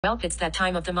Well, it's that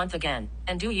time of the month again.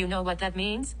 And do you know what that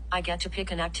means? I get to pick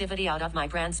an activity out of my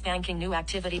brand spanking new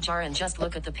activity jar and just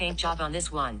look at the paint job on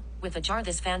this one. With a jar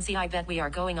this fancy, I bet we are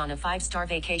going on a 5-star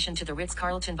vacation to the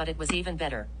Ritz-Carlton, but it was even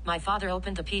better. My father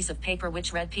opened the piece of paper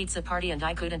which read pizza party and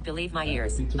I couldn't believe my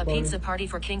ears. A pizza party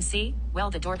for King C? Well,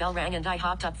 the doorbell rang and I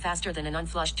hopped up faster than an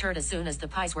unflushed turd as soon as the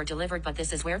pies were delivered, but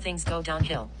this is where things go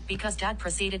downhill. Because Dad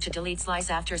proceeded to delete slice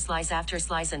after slice after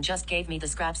slice and just gave me the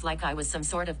scraps like I was some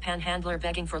sort of panhandler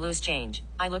begging for loose change.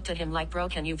 I looked at him like, bro,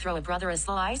 can you throw a brother a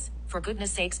slice? For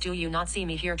goodness sakes, do you not see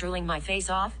me here drooling my face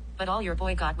off? But all your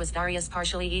boy got was various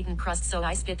partially eaten crusts, so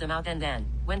I spit them out, and then,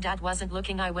 when Dad wasn't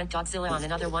looking, I went Godzilla on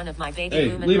another one of my baby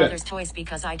boom and brother's toys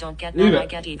because I don't get mad, I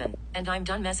get even. And I'm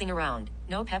done messing around.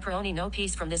 No pepperoni, no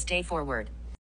peace from this day forward.